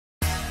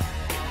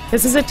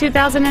This is a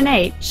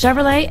 2008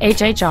 Chevrolet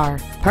HHR,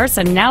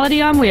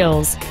 personality on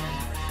wheels.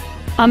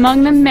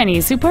 Among the many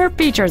superb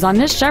features on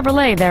this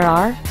Chevrolet there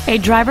are a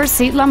driver's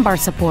seat lumbar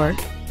support,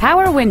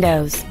 power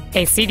windows,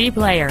 a CD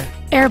player,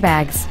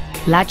 airbags,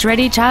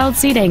 latch-ready child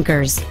seat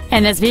anchors,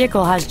 and this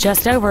vehicle has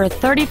just over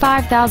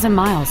 35,000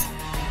 miles.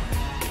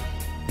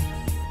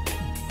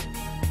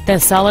 The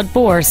solid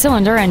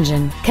 4-cylinder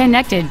engine,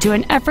 connected to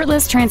an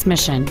effortless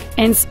transmission,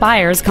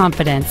 inspires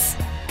confidence.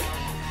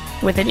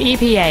 With an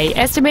EPA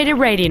estimated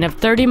rating of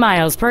 30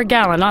 miles per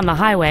gallon on the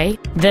highway,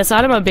 this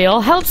automobile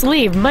helps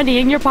leave money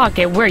in your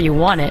pocket where you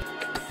want it.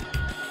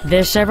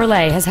 This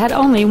Chevrolet has had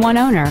only one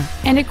owner,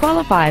 and it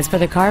qualifies for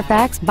the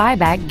Carfax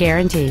buyback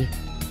guarantee.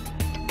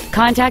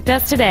 Contact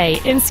us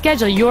today and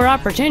schedule your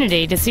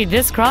opportunity to see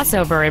this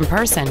crossover in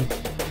person.